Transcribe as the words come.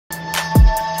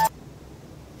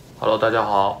Hello， 大家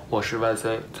好，我是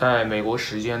YC。在美国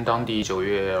时间当地9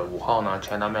月5号呢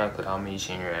 ，China Mac 他们一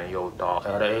行人又到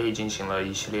LA 进行了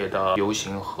一系列的游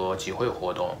行和集会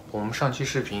活动。我们上期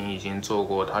视频已经做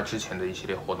过他之前的一系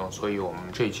列活动，所以我们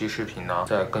这一期视频呢，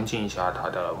再跟进一下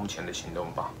他的目前的行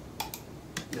动吧。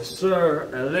Yes, sir.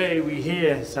 LA, we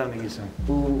here. It's time to get some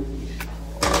food.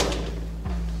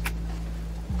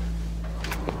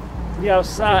 We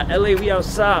outside. LA, we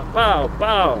outside. Bow,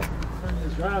 bow. Turn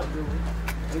this drive-through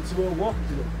into a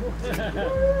walk-through.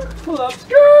 Pull up,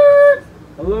 skirt.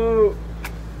 Hello.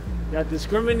 Y'all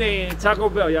discriminating. Taco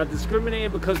Bell, y'all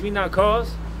discriminating because we not cars?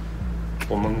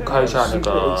 我们看一下那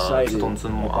个自动字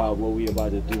幕啊。 About what we about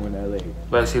to do in LA.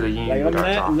 YC 的英语有点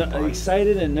渣。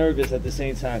 Excited and nervous at the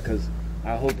same time because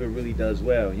I hope it really does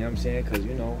well. You know what I'm saying? Because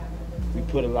you know, we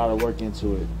put a lot of work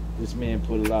into it. This man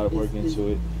put a lot of work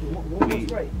into it. We,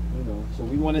 you know, so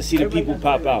we want to see the people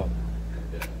pop out.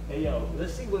 Hey yo,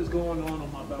 let's see what's going on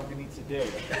my balcony today.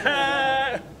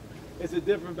 It's a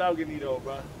different balcony though,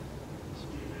 bro.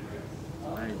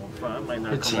 I ain't gonna front. I might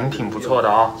not. 这景挺不错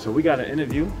的啊。 So we got an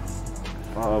interview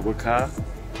with Kai.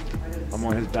 I'm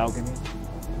on his balcony.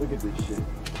 Look at this shit.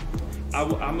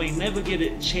 I may never get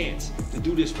a chance to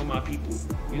do this for my people.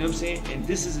 You know what I'm saying? And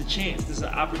this is a chance. This is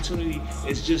an opportunity.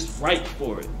 It's just right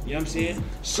for it. You know what I'm saying?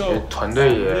 So 团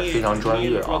队也非常专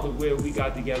业啊。 brother, where we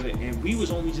got together and we was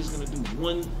only just gonna do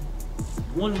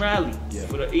one rally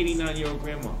for the 89-year-old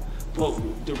grandma. But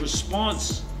the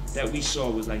response that we saw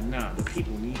was like, nah, the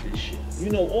people need this shit. You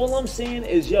know, all I'm saying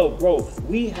is, yo, bro,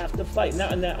 we have to fight. Now,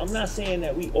 I'm not saying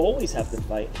that we always have to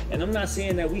fight, and I'm not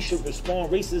saying that we should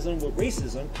respond racism with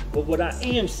racism, but what I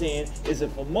am saying is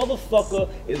if a motherfucker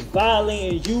is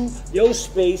violating you, your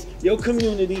space, your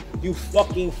community, you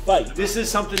fucking fight. This is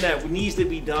something that needs to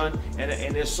be done,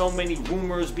 and there's so many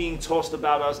rumors being tossed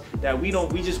about us that we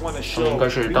just want to show. 应该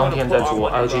是当天在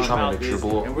做 IG 上面的直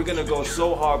播。 And we're gonna go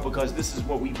so hard because this is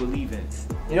what we believe in.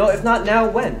 You know, if not now,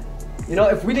 when? You know,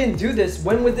 if we didn't do this,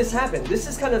 when would this happen? This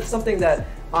is kind of something that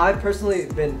I've personally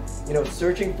been, you know,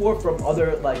 searching for from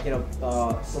other, like, you know,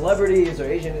 celebrities or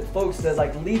Asian folks that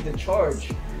like lead the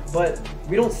charge, but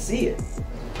we don't see it.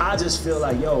 I just feel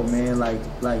like, yo, man, like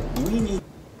we need.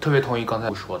 特别同意刚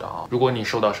才说的啊，如果你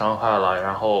受到伤害了，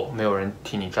然后没有人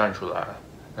替你站出来，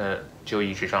就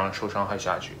一直这样受伤害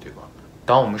下去，对吧？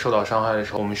 当我们受到伤害的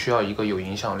时候，我们需要一个有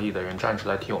影响力的人站出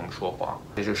来替我们说话，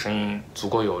这个声音足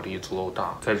够有力、足够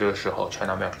大。在这个时候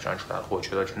 ，China Mac 站出来了，我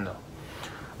觉得真的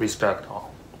respect 啊。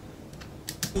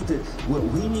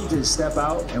We need to step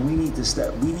out, and we need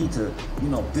to, you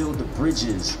know, build the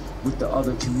bridges with the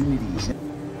other communities.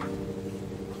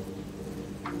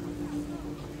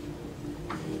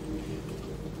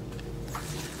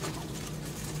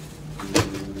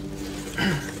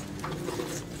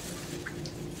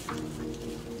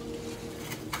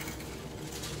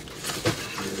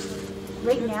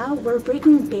 Right now, we're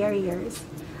breaking barriers,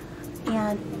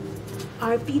 and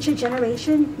our future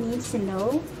generation needs to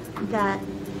know that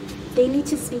they need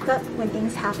to speak up when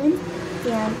things happen.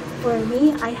 And for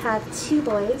me, I have 2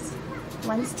 boys,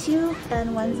 one's 2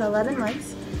 and one's 11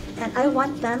 months, and I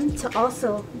want them to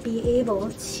also be able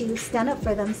to stand up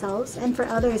for themselves and for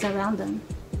others around them.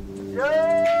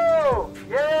 Yo!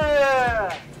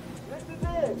 Yeah! This is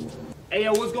it! Hey,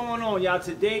 yo, what's going on, y'all?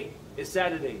 Today is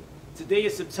Saturday. Today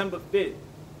is September 5th.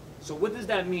 So what does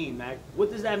that mean, Mac? What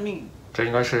does that mean? 这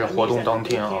应该是活动当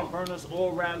天啊。 Can't Burn Us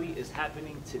All rally is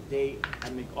happening today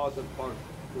at MacArthur Park,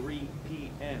 3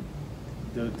 p.m.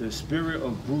 The spirit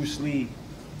of Bruce Lee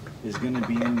is gonna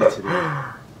be in there today.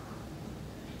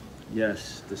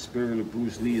 Yes, the spirit of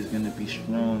Bruce Lee is gonna be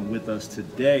strong with us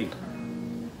today.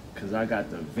 Cause I got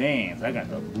the Vans, I got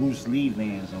the Bruce Lee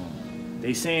Vans on.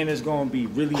 They saying it's gonna be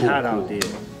really hot out there.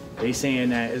 They saying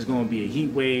that it's going to be a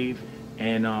heat wave,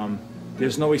 and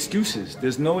there's no excuses.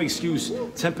 There's no excuse.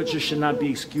 Temperature should not be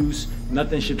excuse.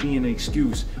 Nothing should be an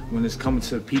excuse when it's coming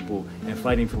to the people and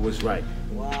fighting for what's right.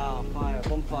 Wow, fire,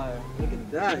 on fire. Look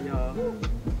at that, y'all.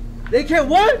 They can't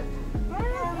what?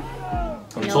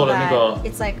 I know that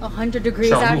it's like 100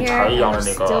 degrees out here, and we're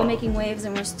still making waves,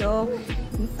 and we're still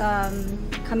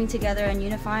coming together and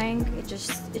unifying. It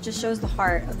just shows the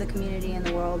heart of the community and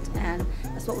the world, and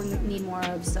that's what we need more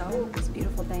of. So it's a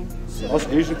beautiful thing. Us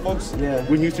Asian folks,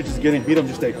 we're used to just getting beat up,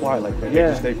 just stay quiet like that.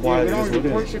 Just stay quiet.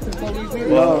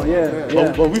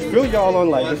 But we feel y'all on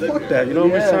like, fuck that. You know,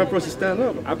 it's time for us to stand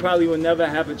up. I probably will never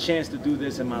have a chance to do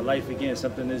this in my life again.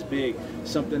 Something this big,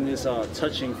 something this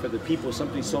touching for the people,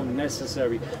 something so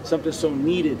necessary, something so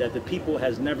needed that the people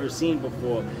has never seen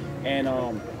before. And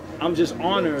I'm just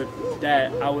honored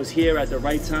that I was here at the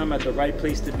right time, at the right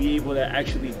place to be able to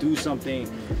actually do something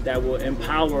that will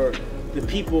empower the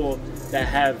people that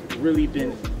have really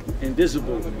been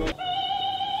invisible.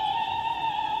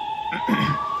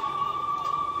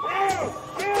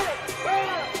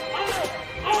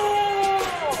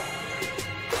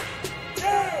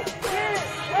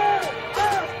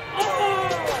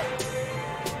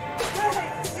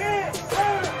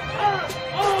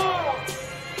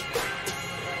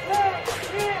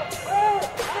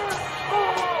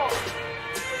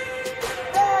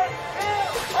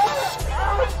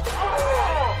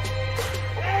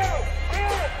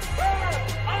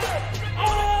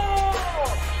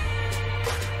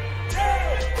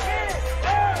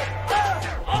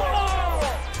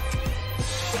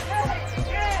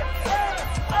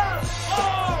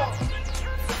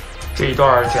这一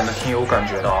段剪得挺有感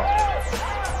觉的啊。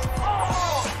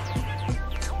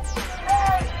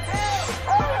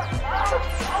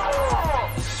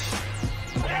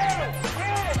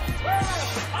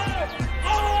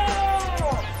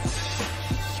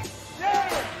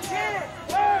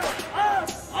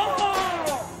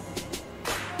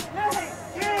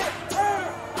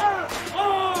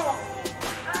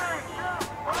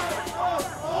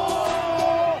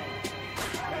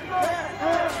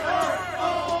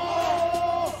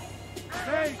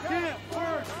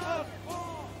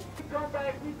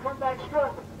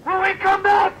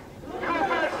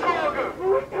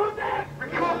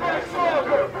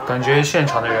感觉现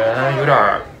场的人有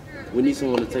点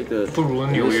不如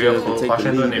纽约和华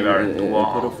盛顿那边人多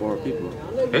啊。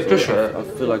哎，这谁？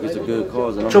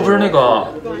这不是那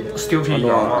个 Stupid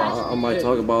羊吗？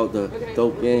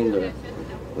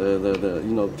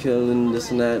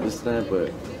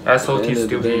 SOT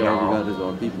Stupid 羊。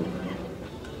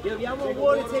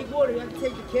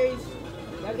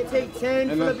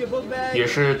也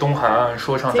是东海岸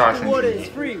说唱大神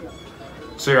之一，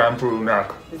虽然不如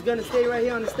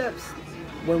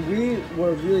Mac。When we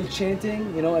were really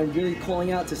chanting, you know, and really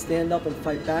calling out to stand up and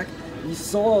fight back, you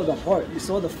saw the heart, you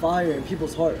saw the fire in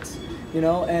people's hearts, you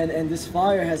know, and this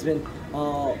fire has been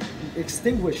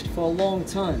extinguished for a long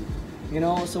time, you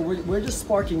know, so we're just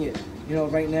sparking it, you know,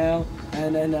 right now,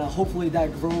 and hopefully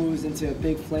that grows into a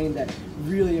big flame that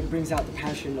really brings out the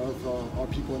passion of our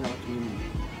people in our community.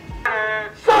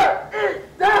 Shut it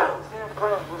down!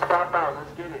 We'll stop out,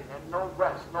 let's get it. And no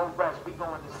rest, no rest. We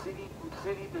going to city to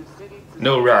city to city to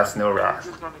No rest, no rest.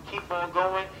 We're just gonna keep on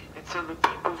going until the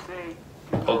people say.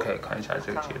 OK， 看一下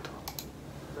这个截图。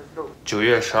9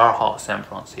月12号 ，San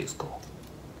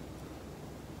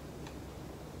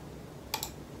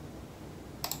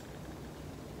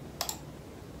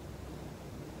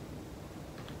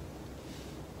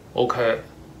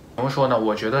怎么说呢？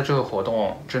我觉得这个活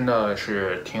动真的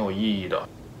是挺有意义的。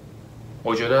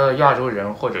我觉得亚洲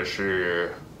人或者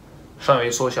是范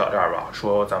围缩小点吧，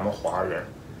说咱们华人，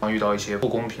当遇到一些不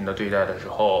公平的对待的时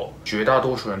候，绝大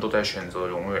多数人都在选择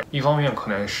容忍。一方面可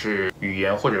能是语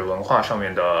言或者文化上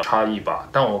面的差异吧，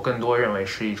但我更多认为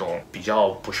是一种比较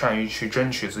不善于去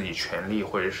争取自己权利，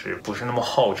或者是不是那么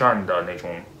好战的那种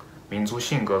民族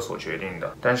性格所决定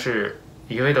的。但是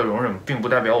一味的容忍，并不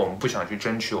代表我们不想去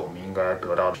争取我们应该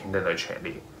得到平等的权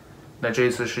利。那这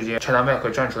一次事件 ，China Mac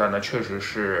站出来呢，确实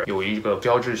是有一个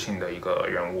标志性的一个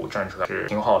人物站出来，是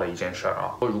挺好的一件事儿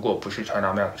啊。如果不是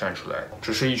China Mac 站出来，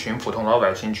只是一群普通老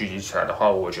百姓聚集起来的话，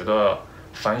我觉得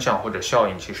反响或者效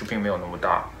应其实并没有那么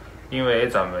大，因为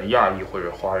咱们亚裔或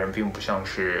者华人并不像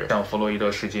弗洛伊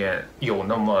德事件有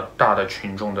那么大的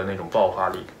群众的那种爆发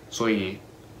力，所以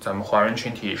咱们华人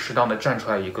群体适当的站出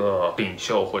来一个领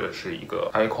袖或者是一个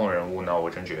icon 人物呢，我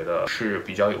真觉得是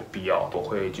比较有必要。我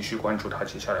会继续关注他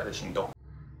接下来的行动。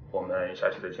我们下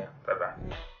期再见，拜拜。